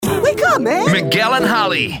on, man. Miguel and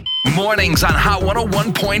Holly. Mornings on Hot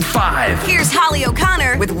 101.5. Here's Holly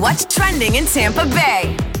O'Connor with what's trending in Tampa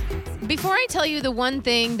Bay. Before I tell you the one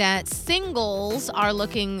thing that singles are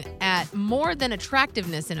looking at more than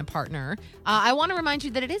attractiveness in a partner, I want to remind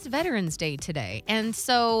you that it is Veterans Day today. And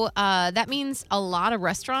so that means a lot of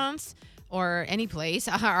restaurants or any place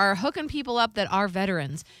are hooking people up that are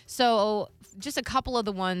veterans. So just a couple of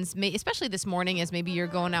the ones, especially this morning as maybe you're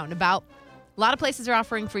going out and about, a lot of places are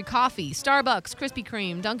offering free coffee. Starbucks, Krispy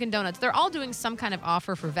Kreme, Dunkin' Donuts. They're all doing some kind of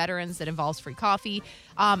offer for veterans that involves free coffee.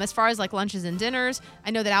 As far as like lunches and dinners,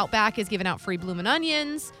 I know that Outback is giving out free Bloomin'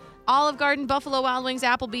 Onions. Olive Garden, Buffalo Wild Wings,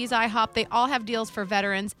 Applebee's, IHOP, they all have deals for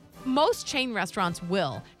veterans. Most chain restaurants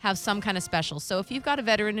will have some kind of special. So if you've got a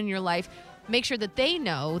veteran in your life, make sure that they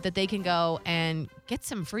know that they can go and get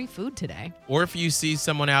some free food today. Or if you see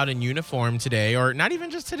someone out in uniform today, or not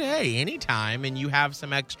even just today, anytime, and you have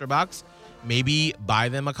some extra bucks, maybe buy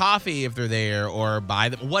them a coffee if they're there, or buy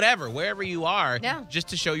them whatever, wherever you are, just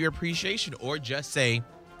to show your appreciation, or just say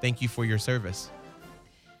thank you for your service.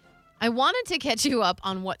 I wanted to catch you up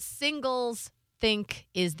on what singles think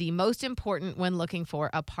is the most important when looking for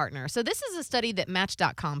a partner. So this is a study that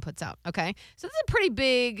Match.com puts out, okay? So this is a pretty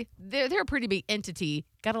big, they're a pretty big entity.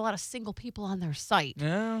 Got a lot of single people on their site.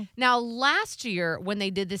 Yeah. Now, last year, when they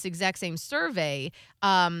did this exact same survey,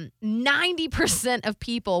 90% of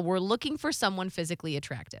people were looking for someone physically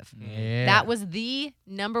attractive. Yeah. That was the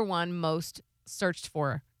number one most searched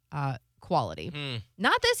for quality.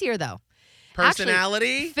 Not this year, though.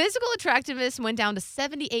 Personality? Actually, physical attractiveness went down to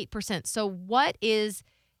 78%. So what is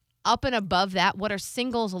up and above that? What are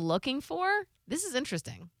singles looking for? This is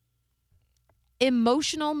interesting.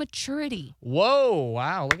 Emotional maturity. Whoa,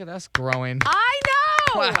 wow, look at us growing. I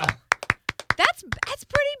know. Wow. That's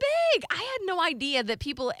pretty big. I had no idea that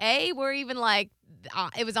people, were even like,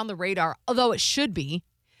 it was on the radar, although it should be.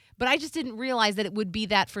 But I just didn't realize that it would be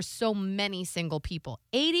that for so many single people.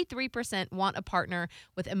 83% want a partner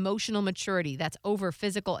with emotional maturity. That's over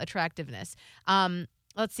physical attractiveness.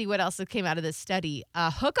 Let's see what else came out of this study.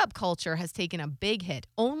 Hookup culture has taken a big hit.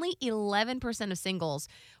 Only 11% of singles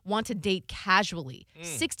want to date casually.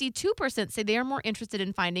 62% say they are more interested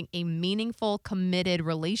in finding a meaningful, committed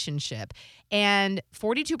relationship. And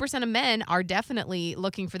 42% of men are definitely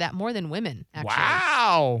looking for that more than women, actually.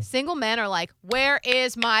 Wow. Single men are like, where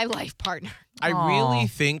is my life partner? I really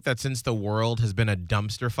think that since the world has been a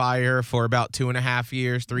dumpster fire for about 2.5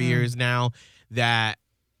 years, 3 years now, that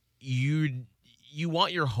you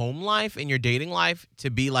want your home life and your dating life to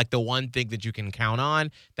be like the one thing that you can count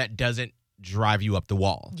on that doesn't drive you up the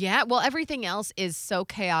wall. Yeah, well, everything else is so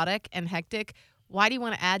chaotic and hectic. Why do you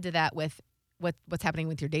want to add to that with what's happening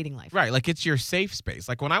with your dating life? Right, like it's your safe space.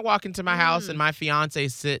 Like when I walk into my house and my fiance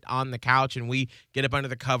sit on the couch and we get up under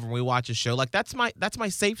the cover and we watch a show, like that's my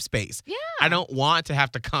safe space. Yeah. I don't want to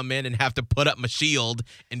have to come in and have to put up my shield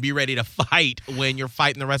and be ready to fight when you're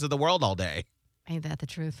fighting the rest of the world all day. Ain't that the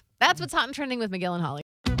truth? That's what's hot and trending with Miguel and Holly.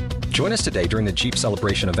 Join us today during the Jeep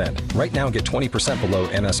Celebration event. Right now, get 20% below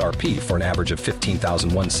MSRP for an average of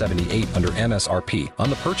 $15,178 under MSRP on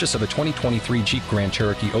the purchase of a 2023 Jeep Grand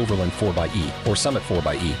Cherokee Overland 4xE or Summit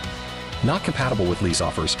 4xE. Not compatible with lease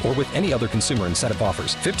offers or with any other consumer incentive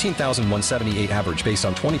offers. $15,178 average based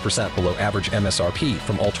on 20% below average MSRP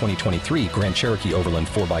from all 2023 Grand Cherokee Overland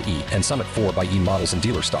 4xE and Summit 4xE models in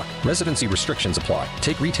dealer stock. Residency restrictions apply.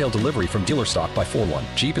 Take retail delivery from dealer stock by 4/1.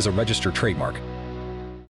 Jeep is a registered trademark.